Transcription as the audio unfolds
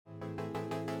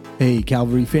Hey,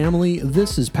 Calvary family,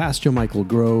 this is Pastor Michael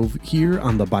Grove here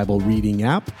on the Bible Reading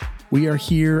app. We are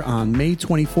here on May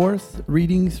 24th,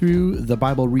 reading through the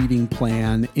Bible reading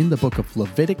plan in the book of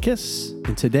Leviticus.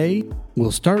 And today, we'll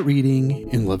start reading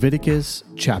in Leviticus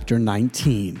chapter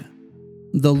 19.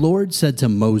 The Lord said to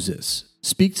Moses,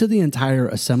 "Speak to the entire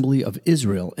assembly of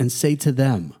Israel and say to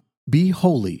them, 'Be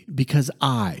holy, because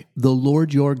I, the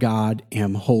Lord your God,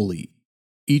 am holy.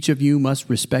 Each of you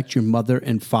must respect your mother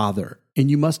and father, and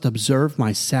you must observe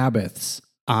my Sabbaths.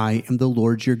 I am the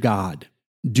Lord your God.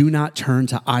 Do not turn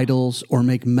to idols or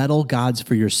make metal gods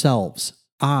for yourselves.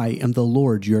 I am the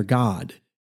Lord your God.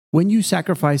 When you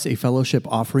sacrifice a fellowship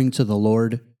offering to the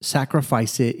Lord,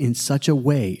 sacrifice it in such a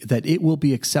way that it will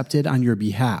be accepted on your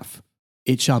behalf.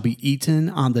 It shall be eaten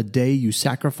on the day you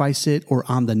sacrifice it or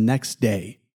on the next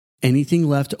day. Anything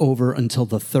left over until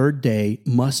the third day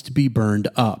must be burned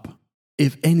up.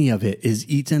 If any of it is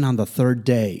eaten on the third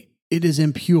day, it is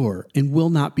impure and will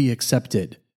not be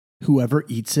accepted. Whoever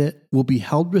eats it will be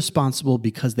held responsible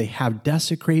because they have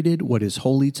desecrated what is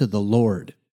holy to the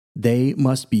Lord. They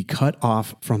must be cut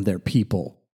off from their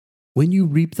people. When you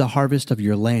reap the harvest of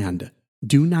your land,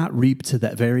 do not reap to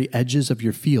the very edges of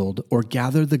your field or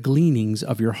gather the gleanings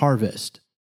of your harvest.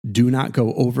 Do not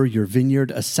go over your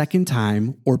vineyard a second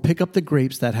time or pick up the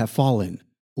grapes that have fallen.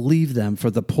 Leave them for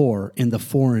the poor and the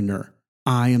foreigner.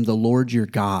 I am the Lord your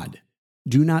God.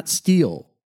 Do not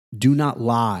steal. Do not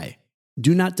lie.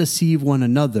 Do not deceive one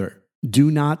another.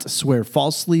 Do not swear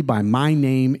falsely by my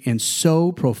name and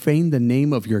so profane the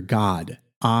name of your God.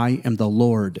 I am the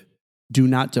Lord. Do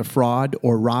not defraud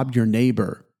or rob your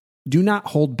neighbor. Do not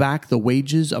hold back the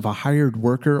wages of a hired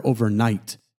worker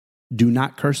overnight. Do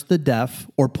not curse the deaf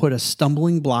or put a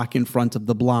stumbling block in front of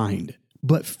the blind,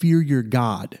 but fear your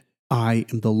God. I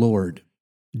am the Lord.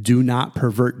 Do not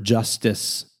pervert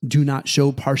justice. Do not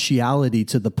show partiality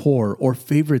to the poor or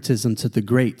favoritism to the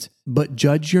great, but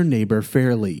judge your neighbor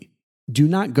fairly. Do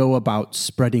not go about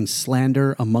spreading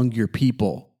slander among your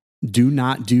people. Do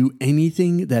not do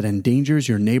anything that endangers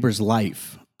your neighbor's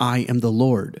life. I am the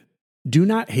Lord. Do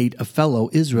not hate a fellow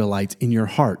Israelite in your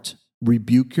heart.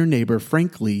 Rebuke your neighbor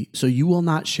frankly so you will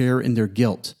not share in their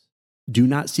guilt. Do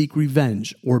not seek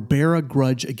revenge or bear a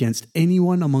grudge against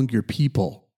anyone among your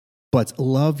people, but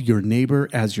love your neighbor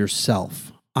as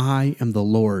yourself. I am the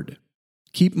Lord.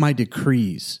 Keep my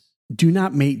decrees. Do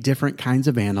not mate different kinds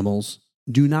of animals.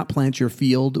 Do not plant your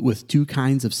field with two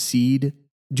kinds of seed.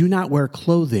 Do not wear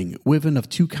clothing woven of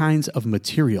two kinds of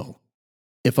material.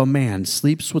 If a man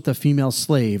sleeps with a female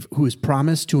slave who is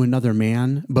promised to another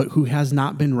man, but who has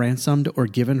not been ransomed or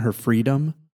given her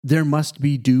freedom, there must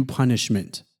be due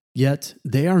punishment. Yet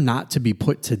they are not to be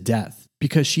put to death,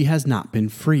 because she has not been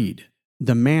freed.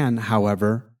 The man,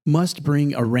 however, must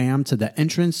bring a ram to the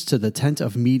entrance to the tent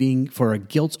of meeting for a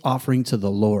guilt offering to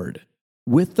the Lord.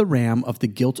 With the ram of the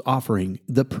guilt offering,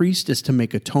 the priest is to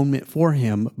make atonement for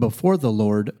him before the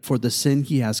Lord for the sin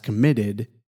he has committed,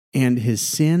 and his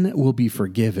sin will be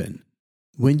forgiven.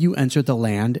 When you enter the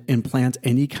land and plant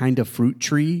any kind of fruit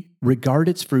tree, regard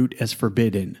its fruit as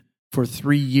forbidden. For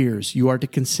 3 years you are to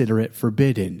consider it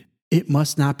forbidden. It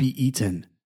must not be eaten.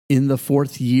 In the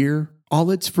 4th year, all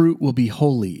its fruit will be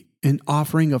holy, an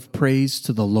offering of praise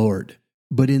to the Lord.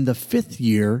 But in the 5th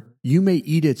year, you may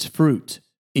eat its fruit.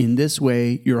 In this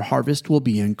way, your harvest will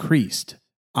be increased.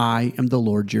 I am the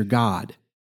Lord your God.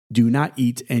 Do not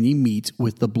eat any meat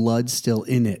with the blood still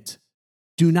in it.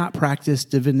 Do not practice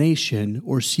divination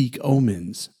or seek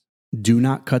omens. Do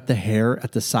not cut the hair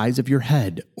at the sides of your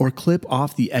head or clip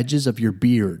off the edges of your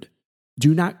beard.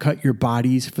 Do not cut your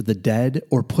bodies for the dead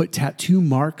or put tattoo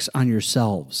marks on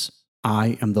yourselves.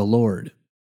 I am the Lord.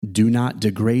 Do not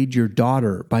degrade your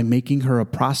daughter by making her a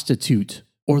prostitute,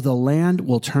 or the land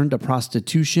will turn to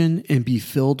prostitution and be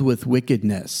filled with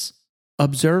wickedness.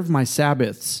 Observe my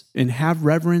Sabbaths and have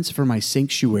reverence for my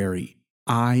sanctuary.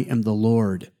 I am the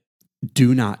Lord.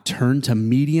 Do not turn to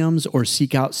mediums or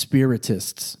seek out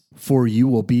spiritists, for you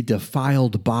will be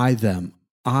defiled by them.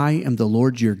 I am the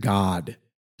Lord your God.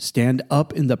 Stand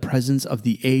up in the presence of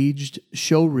the aged,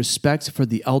 show respect for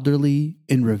the elderly,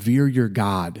 and revere your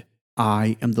God.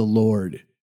 I am the Lord.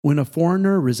 When a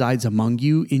foreigner resides among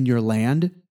you in your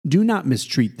land, do not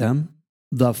mistreat them.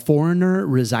 The foreigner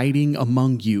residing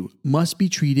among you must be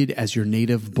treated as your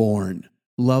native born.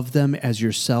 Love them as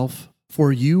yourself,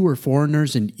 for you were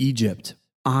foreigners in Egypt.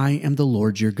 I am the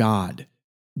Lord your God.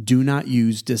 Do not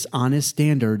use dishonest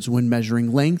standards when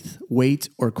measuring length, weight,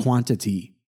 or quantity.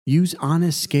 Use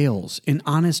honest scales and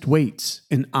honest weights,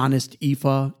 an honest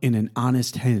ephah and an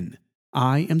honest hin.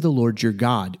 I am the Lord your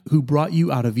God, who brought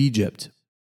you out of Egypt.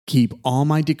 Keep all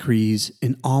my decrees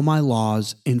and all my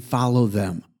laws and follow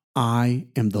them. I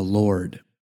am the Lord.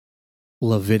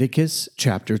 Leviticus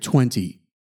chapter 20.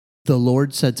 The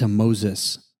Lord said to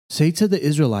Moses, "Say to the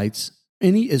Israelites,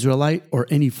 any Israelite or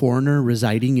any foreigner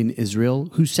residing in Israel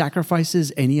who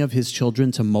sacrifices any of his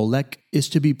children to Molech is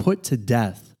to be put to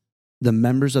death. The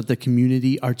members of the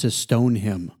community are to stone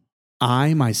him.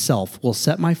 I myself will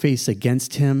set my face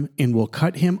against him and will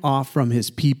cut him off from his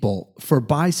people, for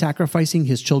by sacrificing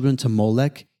his children to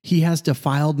Molech, he has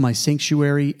defiled my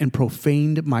sanctuary and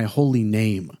profaned my holy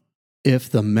name. If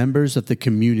the members of the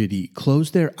community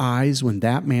close their eyes when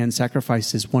that man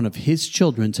sacrifices one of his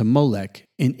children to Molech,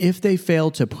 and if they fail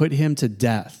to put him to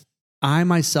death, I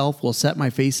myself will set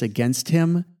my face against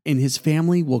him, and his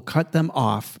family will cut them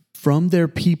off from their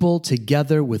people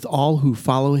together with all who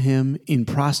follow him in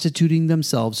prostituting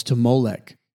themselves to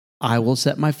Molech. I will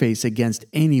set my face against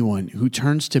anyone who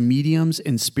turns to mediums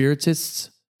and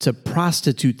spiritists to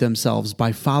prostitute themselves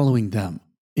by following them,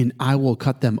 and I will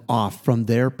cut them off from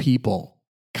their people.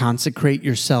 Consecrate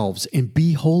yourselves and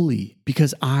be holy,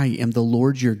 because I am the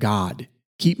Lord your God.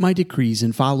 Keep my decrees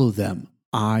and follow them.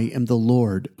 I am the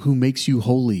Lord who makes you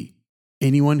holy.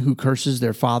 Anyone who curses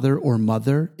their father or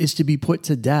mother is to be put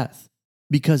to death.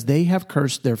 Because they have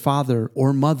cursed their father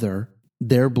or mother,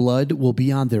 their blood will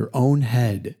be on their own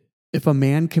head. If a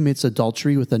man commits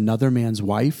adultery with another man's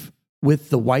wife,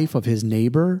 with the wife of his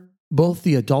neighbor, both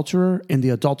the adulterer and the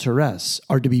adulteress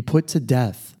are to be put to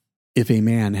death. If a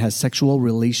man has sexual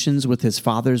relations with his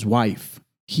father's wife,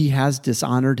 he has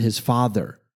dishonored his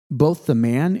father. Both the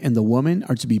man and the woman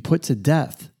are to be put to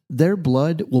death. Their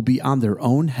blood will be on their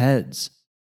own heads.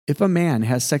 If a man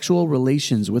has sexual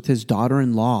relations with his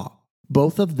daughter-in-law,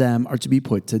 both of them are to be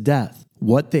put to death.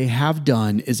 What they have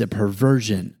done is a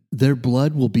perversion. Their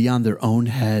blood will be on their own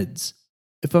heads.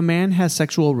 If a man has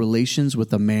sexual relations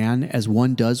with a man as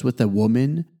one does with a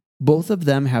woman, both of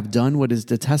them have done what is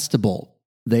detestable.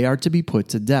 They are to be put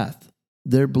to death.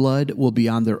 Their blood will be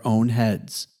on their own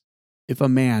heads. If a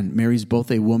man marries both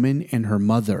a woman and her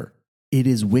mother, it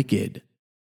is wicked.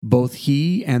 Both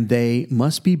he and they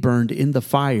must be burned in the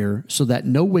fire so that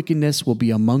no wickedness will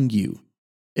be among you.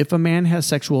 If a man has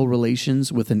sexual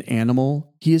relations with an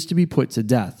animal, he is to be put to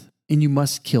death, and you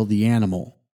must kill the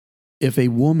animal. If a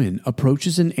woman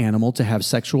approaches an animal to have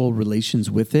sexual relations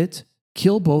with it,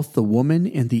 kill both the woman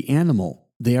and the animal.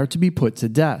 They are to be put to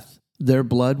death. Their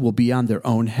blood will be on their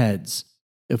own heads.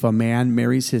 If a man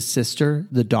marries his sister,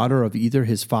 the daughter of either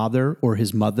his father or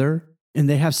his mother, and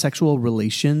they have sexual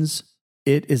relations,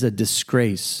 it is a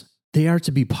disgrace. They are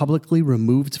to be publicly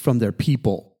removed from their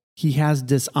people. He has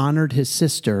dishonored his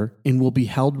sister and will be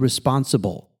held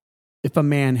responsible. If a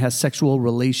man has sexual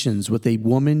relations with a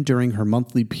woman during her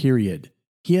monthly period,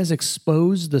 he has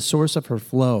exposed the source of her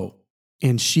flow,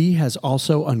 and she has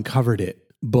also uncovered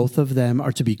it. Both of them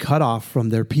are to be cut off from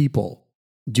their people.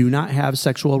 Do not have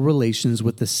sexual relations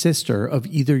with the sister of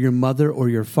either your mother or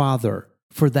your father,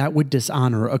 for that would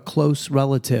dishonor a close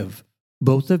relative.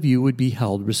 Both of you would be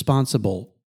held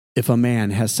responsible. If a man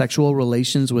has sexual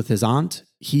relations with his aunt,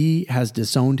 he has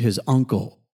disowned his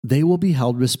uncle. They will be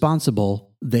held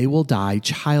responsible. They will die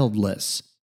childless.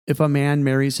 If a man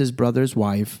marries his brother's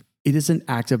wife, it is an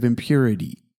act of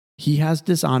impurity. He has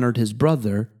dishonored his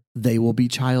brother. They will be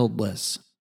childless.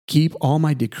 Keep all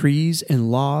my decrees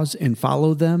and laws and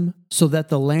follow them, so that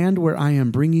the land where I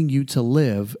am bringing you to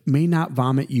live may not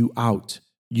vomit you out.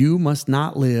 You must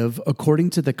not live according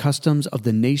to the customs of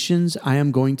the nations I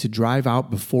am going to drive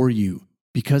out before you.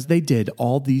 Because they did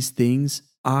all these things,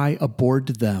 I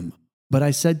abhorred them. But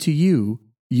I said to you,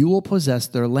 you will possess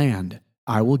their land.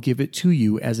 I will give it to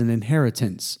you as an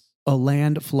inheritance, a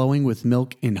land flowing with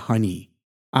milk and honey.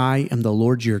 I am the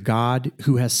Lord your God,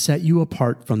 who has set you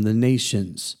apart from the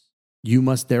nations. You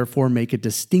must therefore make a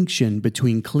distinction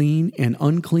between clean and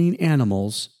unclean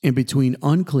animals, and between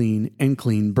unclean and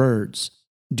clean birds.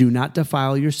 Do not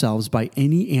defile yourselves by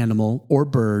any animal or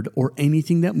bird or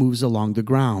anything that moves along the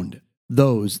ground,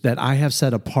 those that I have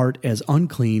set apart as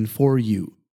unclean for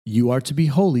you. You are to be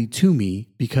holy to me,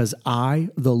 because I,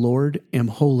 the Lord, am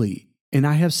holy, and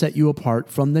I have set you apart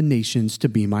from the nations to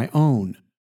be my own.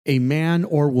 A man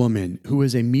or woman who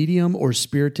is a medium or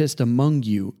spiritist among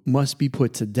you must be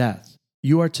put to death.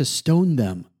 You are to stone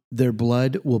them. Their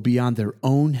blood will be on their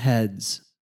own heads.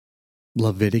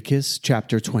 Leviticus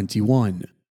chapter 21.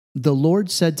 The Lord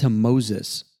said to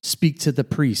Moses, "Speak to the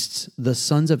priests, the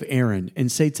sons of Aaron,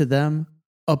 and say to them,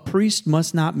 a priest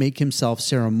must not make himself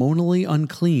ceremonially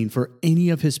unclean for any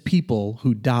of his people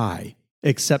who die,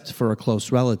 except for a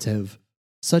close relative,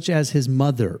 such as his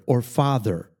mother or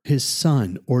father, his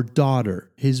son or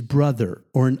daughter, his brother,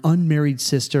 or an unmarried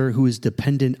sister who is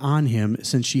dependent on him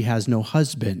since she has no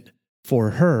husband.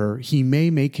 For her he may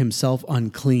make himself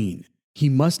unclean. He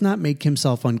must not make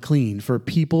himself unclean for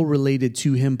people related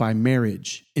to him by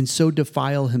marriage, and so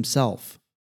defile himself.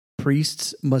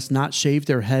 Priests must not shave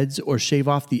their heads or shave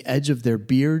off the edge of their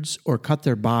beards or cut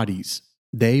their bodies.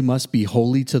 They must be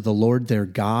holy to the Lord their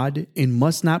God, and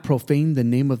must not profane the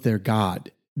name of their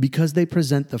God. Because they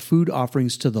present the food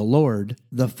offerings to the Lord,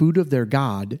 the food of their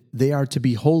God, they are to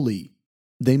be holy.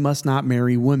 They must not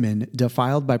marry women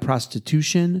defiled by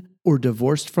prostitution or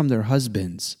divorced from their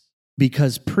husbands.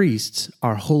 Because priests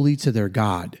are holy to their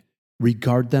God,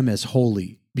 regard them as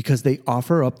holy, because they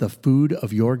offer up the food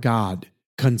of your God.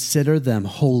 Consider them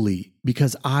holy,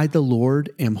 because I, the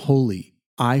Lord, am holy,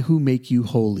 I who make you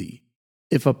holy.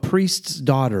 If a priest's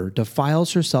daughter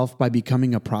defiles herself by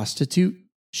becoming a prostitute,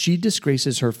 she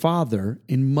disgraces her father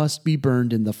and must be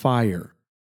burned in the fire.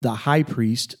 The high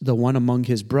priest, the one among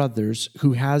his brothers,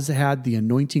 who has had the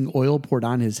anointing oil poured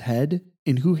on his head,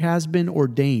 and who has been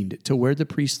ordained to wear the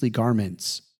priestly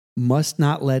garments, must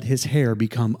not let his hair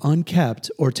become unkempt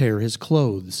or tear his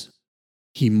clothes.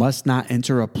 He must not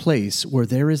enter a place where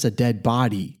there is a dead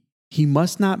body. He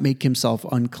must not make himself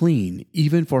unclean,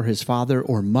 even for his father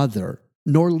or mother,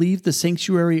 nor leave the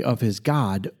sanctuary of his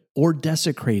God or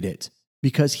desecrate it,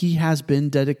 because he has been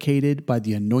dedicated by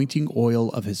the anointing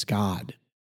oil of his God.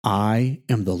 I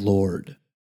am the Lord.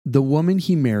 The woman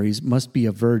he marries must be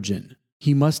a virgin.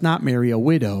 He must not marry a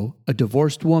widow, a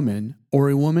divorced woman, or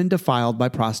a woman defiled by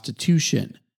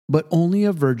prostitution, but only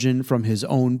a virgin from his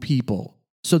own people,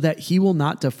 so that he will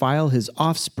not defile his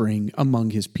offspring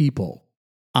among his people.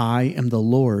 I am the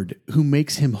Lord who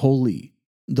makes him holy.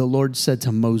 The Lord said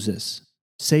to Moses,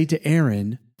 "Say to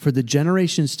Aaron, for the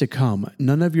generations to come,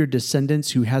 none of your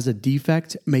descendants who has a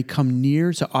defect may come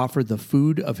near to offer the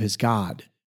food of his God.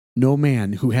 No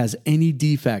man who has any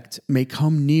defect may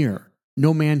come near.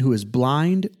 No man who is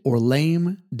blind or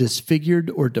lame, disfigured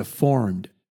or deformed.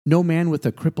 No man with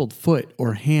a crippled foot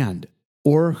or hand,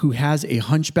 or who has a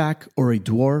hunchback or a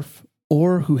dwarf,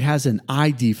 or who has an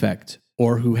eye defect,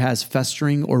 or who has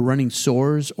festering or running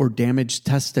sores or damaged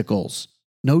testicles.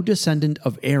 No descendant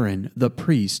of Aaron, the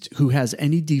priest, who has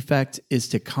any defect is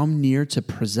to come near to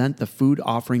present the food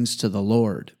offerings to the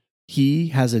Lord. He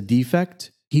has a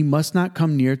defect, he must not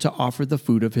come near to offer the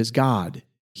food of his God.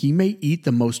 He may eat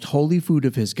the most holy food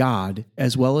of his God,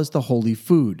 as well as the holy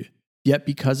food. Yet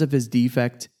because of his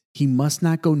defect, he must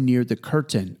not go near the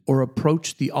curtain or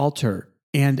approach the altar,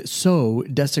 and so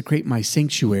desecrate my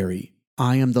sanctuary.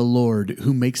 I am the Lord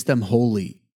who makes them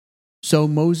holy." So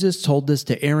Moses told this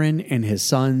to Aaron and his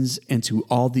sons and to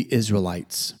all the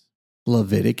Israelites.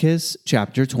 Leviticus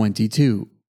chapter 22.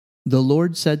 The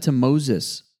Lord said to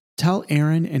Moses, "Tell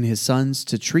Aaron and his sons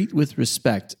to treat with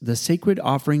respect the sacred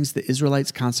offerings the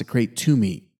Israelites consecrate to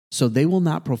me, so they will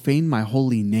not profane my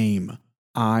holy name.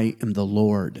 I am the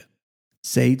Lord.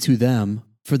 Say to them,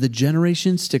 for the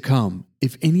generations to come,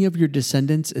 if any of your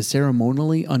descendants is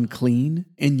ceremonially unclean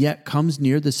and yet comes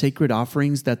near the sacred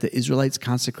offerings that the Israelites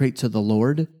consecrate to the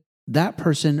Lord, that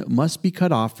person must be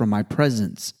cut off from my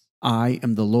presence. I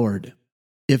am the Lord.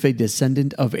 If a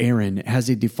descendant of Aaron has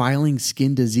a defiling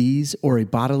skin disease or a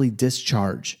bodily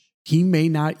discharge, he may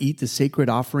not eat the sacred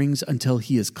offerings until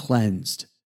he is cleansed.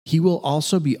 He will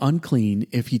also be unclean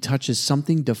if he touches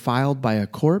something defiled by a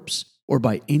corpse or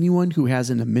by anyone who has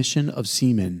an emission of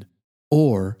semen,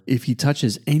 or if he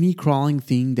touches any crawling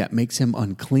thing that makes him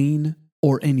unclean,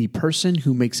 or any person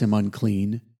who makes him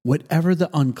unclean, whatever the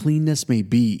uncleanness may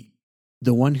be.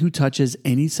 The one who touches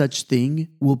any such thing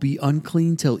will be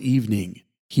unclean till evening.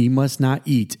 He must not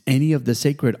eat any of the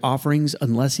sacred offerings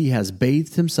unless he has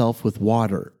bathed himself with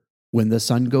water. When the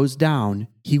sun goes down,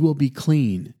 he will be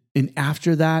clean, and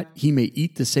after that he may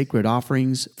eat the sacred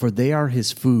offerings, for they are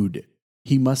his food.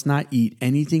 He must not eat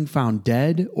anything found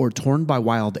dead or torn by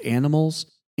wild animals,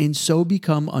 and so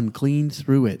become unclean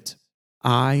through it.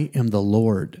 I am the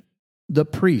Lord. The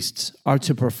priests are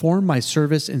to perform my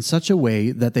service in such a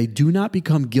way that they do not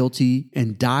become guilty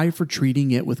and die for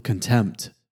treating it with contempt.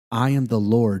 I am the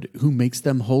Lord who makes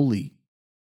them holy.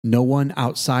 No one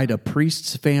outside a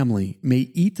priest's family may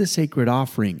eat the sacred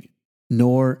offering,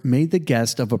 nor may the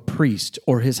guest of a priest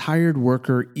or his hired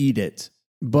worker eat it.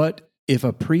 But if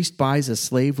a priest buys a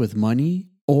slave with money,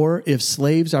 or if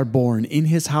slaves are born in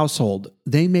his household,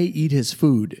 they may eat his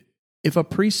food. If a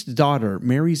priest's daughter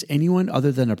marries anyone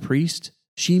other than a priest,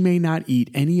 she may not eat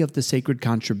any of the sacred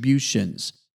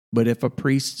contributions. But if a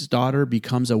priest's daughter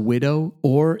becomes a widow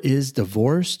or is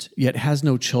divorced, yet has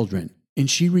no children, and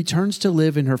she returns to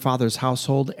live in her father's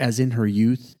household as in her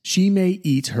youth, she may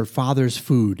eat her father's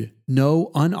food.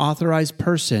 No unauthorized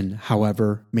person,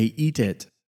 however, may eat it.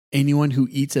 Anyone who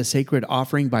eats a sacred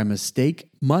offering by mistake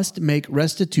must make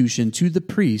restitution to the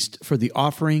priest for the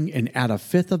offering and add a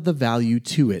fifth of the value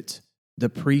to it. The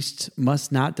priests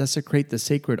must not desecrate the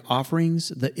sacred offerings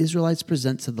the Israelites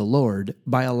present to the Lord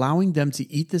by allowing them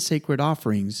to eat the sacred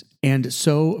offerings and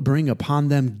so bring upon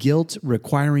them guilt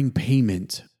requiring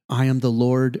payment. I am the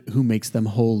Lord who makes them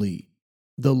holy.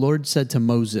 The Lord said to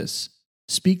Moses,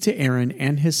 "Speak to Aaron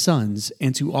and his sons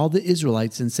and to all the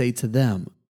Israelites and say to them,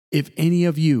 if any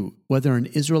of you, whether an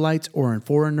Israelite or a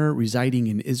foreigner residing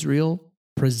in Israel,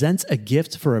 presents a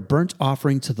gift for a burnt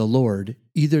offering to the Lord,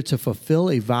 either to fulfill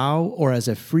a vow or as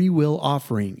a free will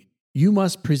offering, you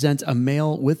must present a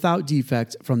male without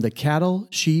defect from the cattle,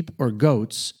 sheep, or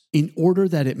goats, in order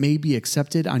that it may be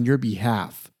accepted on your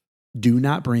behalf. Do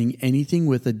not bring anything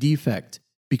with a defect,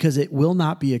 because it will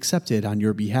not be accepted on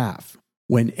your behalf.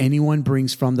 When anyone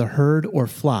brings from the herd or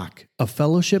flock a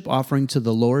fellowship offering to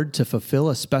the Lord to fulfill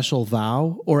a special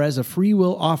vow or as a free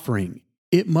will offering,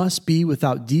 it must be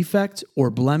without defect or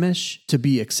blemish to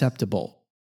be acceptable.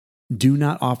 Do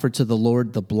not offer to the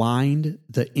Lord the blind,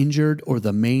 the injured, or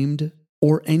the maimed,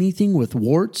 or anything with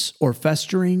warts or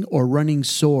festering or running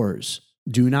sores.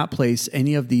 Do not place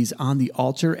any of these on the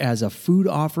altar as a food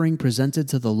offering presented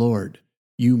to the Lord.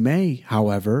 You may,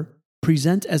 however,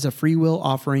 present as a freewill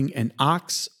offering an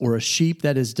ox or a sheep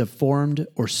that is deformed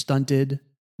or stunted,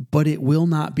 but it will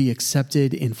not be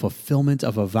accepted in fulfillment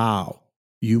of a vow.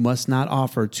 You must not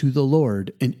offer to the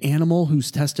Lord an animal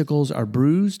whose testicles are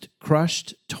bruised,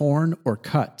 crushed, torn, or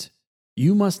cut.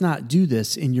 You must not do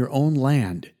this in your own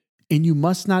land, and you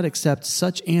must not accept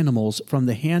such animals from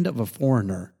the hand of a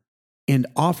foreigner and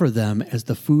offer them as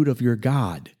the food of your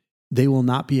God. They will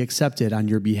not be accepted on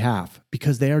your behalf,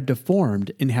 because they are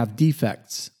deformed and have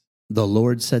defects. The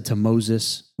Lord said to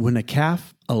Moses, when a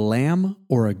calf, a lamb,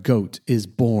 or a goat is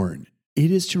born,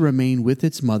 it is to remain with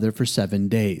its mother for 7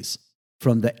 days.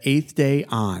 From the 8th day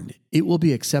on, it will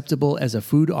be acceptable as a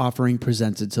food offering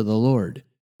presented to the Lord.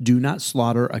 Do not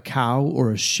slaughter a cow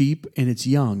or a sheep and its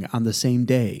young on the same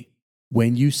day.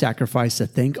 When you sacrifice a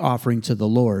thank offering to the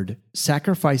Lord,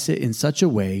 sacrifice it in such a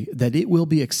way that it will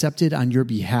be accepted on your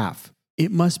behalf.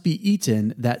 It must be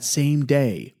eaten that same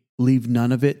day. Leave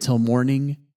none of it till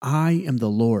morning. I am the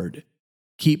Lord.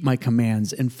 Keep my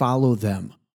commands and follow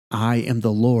them. I am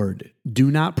the Lord.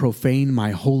 Do not profane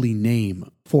my holy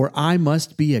name, for I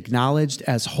must be acknowledged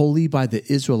as holy by the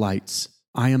Israelites.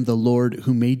 I am the Lord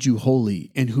who made you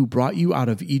holy and who brought you out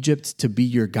of Egypt to be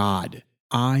your God.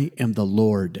 I am the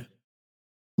Lord.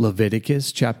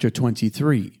 Leviticus chapter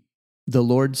 23. The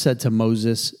Lord said to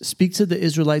Moses, "Speak to the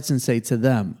Israelites and say to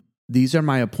them, these are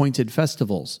my appointed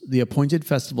festivals, the appointed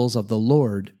festivals of the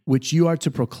Lord, which you are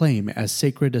to proclaim as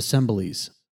sacred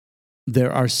assemblies.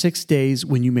 There are 6 days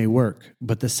when you may work,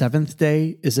 but the 7th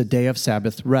day is a day of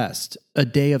Sabbath rest, a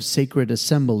day of sacred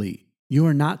assembly. You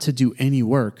are not to do any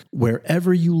work.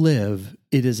 Wherever you live,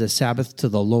 it is a Sabbath to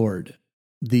the Lord.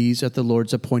 These are the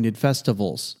Lord's appointed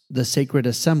festivals, the sacred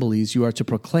assemblies you are to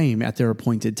proclaim at their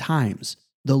appointed times.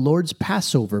 The Lord's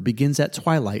Passover begins at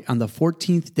twilight on the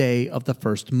 14th day of the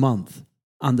first month.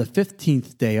 On the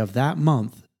 15th day of that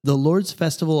month, the Lord's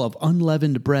festival of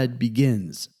unleavened bread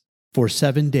begins. For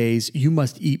 7 days you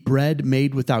must eat bread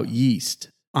made without yeast.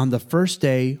 On the first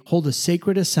day, hold a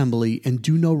sacred assembly and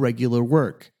do no regular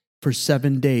work. For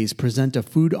 7 days present a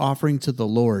food offering to the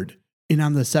Lord. And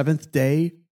on the 7th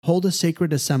day, hold a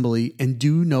sacred assembly and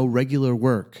do no regular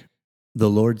work. The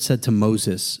Lord said to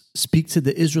Moses, "Speak to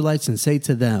the Israelites and say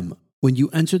to them, when you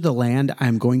enter the land I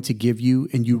am going to give you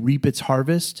and you reap its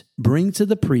harvest, bring to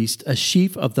the priest a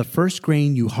sheaf of the first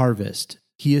grain you harvest.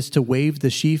 He is to wave the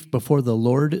sheaf before the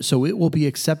Lord so it will be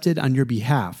accepted on your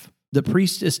behalf. The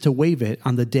priest is to wave it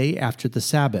on the day after the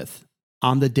Sabbath.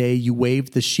 On the day you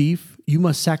wave the sheaf, you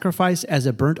must sacrifice as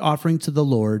a burnt offering to the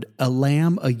Lord a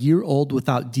lamb a year old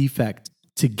without defect,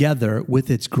 together with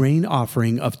its grain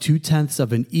offering of 2/10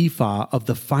 of an ephah of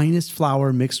the finest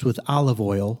flour mixed with olive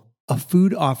oil, a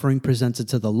food offering presented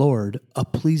to the Lord, a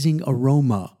pleasing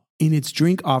aroma, in its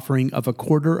drink offering of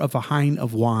 1/4 of a hin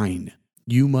of wine.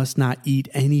 You must not eat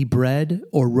any bread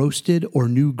or roasted or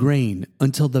new grain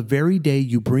until the very day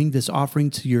you bring this offering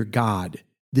to your God.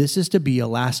 This is to be a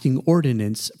lasting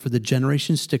ordinance for the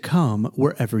generations to come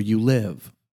wherever you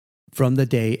live. From the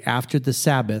day after the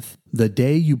Sabbath, the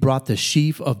day you brought the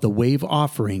sheaf of the wave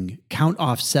offering, count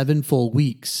off 7 full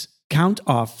weeks. Count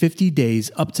off 50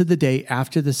 days up to the day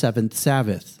after the 7th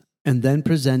Sabbath, and then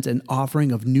present an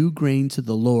offering of new grain to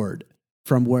the Lord.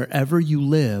 From wherever you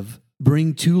live,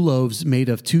 bring 2 loaves made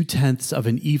of 2/10 of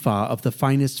an ephah of the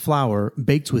finest flour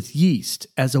baked with yeast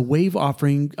as a wave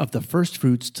offering of the first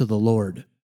fruits to the Lord.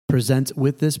 Present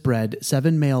with this bread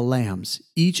 7 male lambs,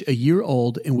 each a year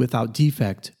old and without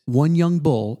defect, 1 young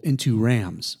bull and 2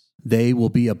 rams. They will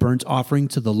be a burnt offering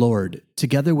to the Lord,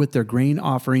 together with their grain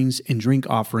offerings and drink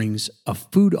offerings, a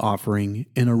food offering,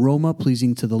 an aroma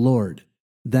pleasing to the Lord.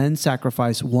 Then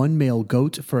sacrifice 1 male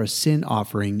goat for a sin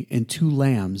offering and 2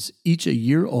 lambs, each a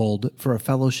year old, for a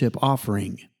fellowship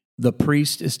offering. The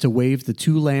priest is to wave the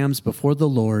 2 lambs before the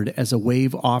Lord as a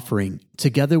wave offering,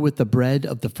 together with the bread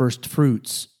of the first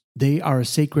fruits. They are a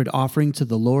sacred offering to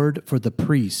the Lord for the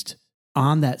priest.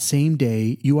 On that same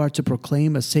day, you are to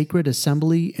proclaim a sacred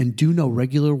assembly and do no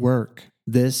regular work.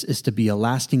 This is to be a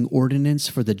lasting ordinance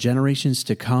for the generations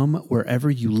to come wherever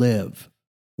you live.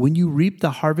 When you reap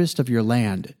the harvest of your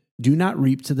land, do not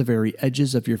reap to the very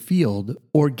edges of your field,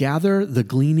 or gather the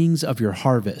gleanings of your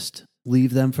harvest.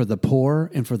 Leave them for the poor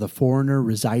and for the foreigner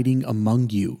residing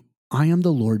among you. I am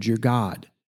the Lord your God.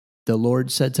 The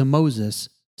Lord said to Moses,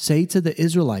 "Say to the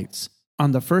Israelites,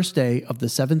 on the first day of the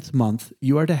 7th month,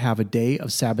 you are to have a day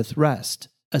of Sabbath rest,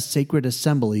 a sacred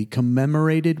assembly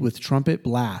commemorated with trumpet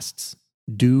blasts.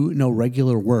 Do no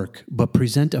regular work, but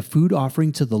present a food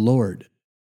offering to the Lord."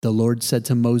 The Lord said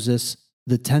to Moses,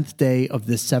 "The 10th day of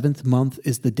this 7th month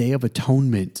is the Day of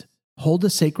Atonement. Hold a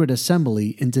sacred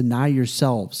assembly and deny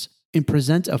yourselves, and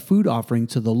present a food offering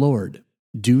to the Lord.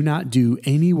 Do not do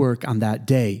any work on that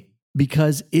day,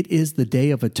 because it is the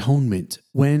Day of Atonement,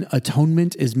 when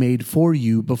atonement is made for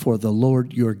you before the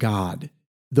Lord your God.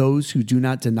 Those who do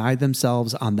not deny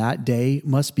themselves on that day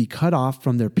must be cut off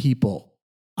from their people.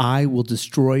 I will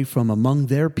destroy from among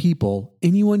their people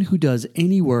anyone who does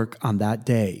any work on that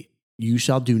day. You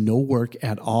shall do no work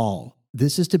at all.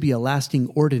 This is to be a lasting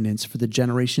ordinance for the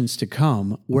generations to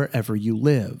come wherever you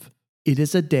live. It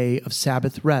is a day of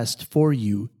Sabbath rest for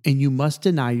you, and you must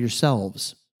deny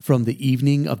yourselves. From the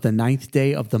evening of the 9th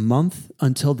day of the month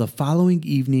until the following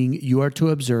evening, you are to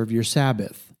observe your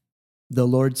Sabbath." The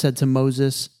Lord said to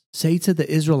Moses, "Say to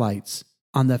the Israelites,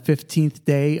 on the 15th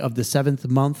day of the 7th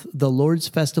month, the Lord's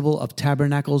festival of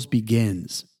tabernacles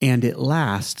begins, and it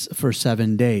lasts for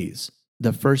 7 days.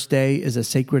 The first day is a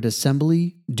sacred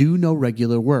assembly. Do no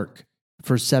regular work.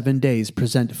 For 7 days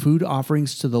present food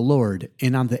offerings to the Lord,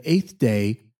 and on the 8th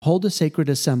day hold a sacred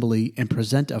assembly and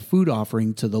present a food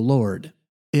offering to the Lord.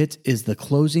 It is the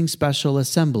closing special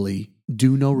assembly.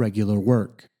 Do no regular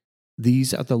work.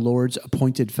 These are the Lord's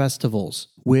appointed festivals,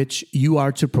 which you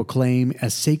are to proclaim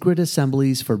as sacred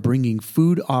assemblies for bringing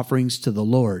food offerings to the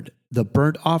Lord, the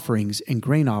burnt offerings and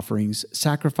grain offerings,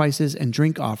 sacrifices and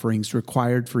drink offerings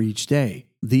required for each day.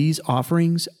 These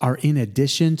offerings are in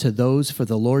addition to those for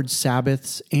the Lord's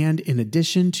Sabbaths, and in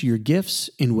addition to your gifts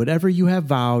in whatever you have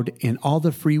vowed, and all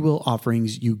the freewill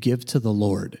offerings you give to the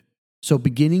Lord. So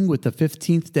beginning with the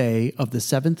 15th day of the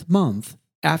 7th month,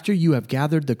 after you have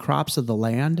gathered the crops of the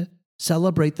land,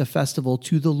 celebrate the festival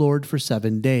to the Lord for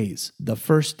 7 days. The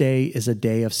first day is a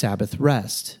day of Sabbath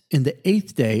rest, and the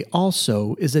 8th day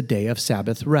also is a day of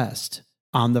Sabbath rest.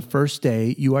 On the first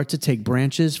day, you are to take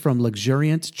branches from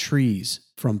luxuriant trees,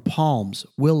 from palms,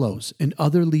 willows, and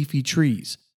other leafy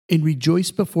trees, and rejoice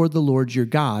before the Lord your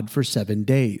God for 7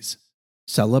 days.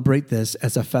 Celebrate this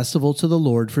as a festival to the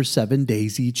Lord for 7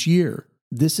 days each year.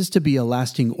 This is to be a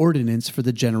lasting ordinance for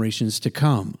the generations to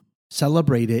come.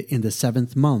 Celebrate it in the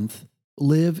 7th month.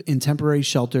 Live in temporary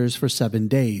shelters for 7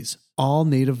 days. All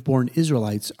native-born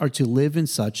Israelites are to live in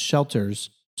such shelters,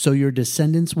 so your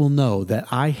descendants will know that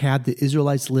I had the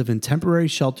Israelites live in temporary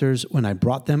shelters when I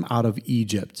brought them out of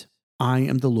Egypt. I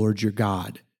am the Lord your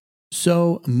God.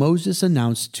 So Moses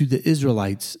announced to the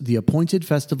Israelites the appointed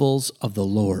festivals of the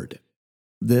Lord.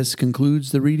 This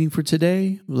concludes the reading for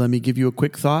today. Let me give you a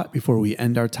quick thought before we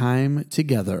end our time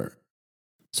together.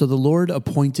 So the Lord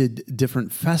appointed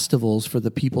different festivals for the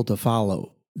people to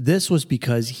follow. This was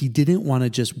because he didn't want to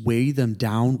just weigh them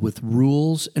down with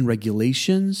rules and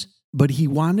regulations, but he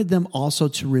wanted them also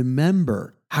to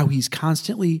remember how he's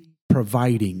constantly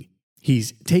providing.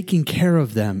 He's taking care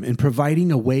of them and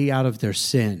providing a way out of their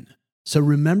sin. So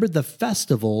remember the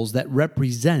festivals that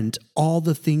represent all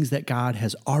the things that God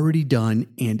has already done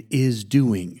and is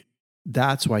doing.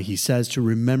 That's why he says to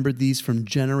remember these from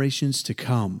generations to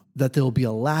come, that there will be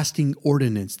a lasting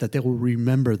ordinance, that they will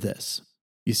remember this.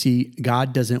 You see,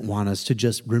 God doesn't want us to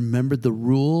just remember the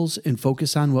rules and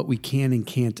focus on what we can and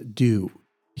can't do.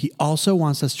 He also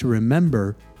wants us to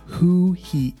remember who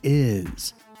he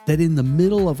is, that in the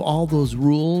middle of all those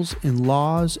rules and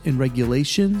laws and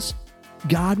regulations,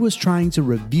 God was trying to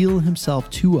reveal himself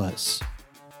to us.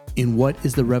 And what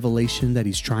is the revelation that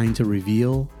he's trying to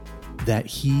reveal? That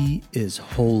he is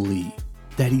holy,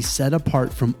 that he's set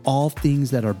apart from all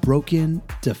things that are broken,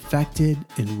 defected,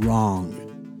 and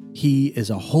wrong. He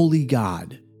is a holy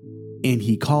God. and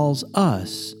He calls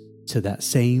us to that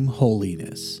same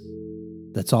holiness.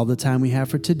 That's all the time we have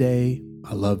for today.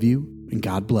 I love you, and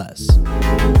God bless.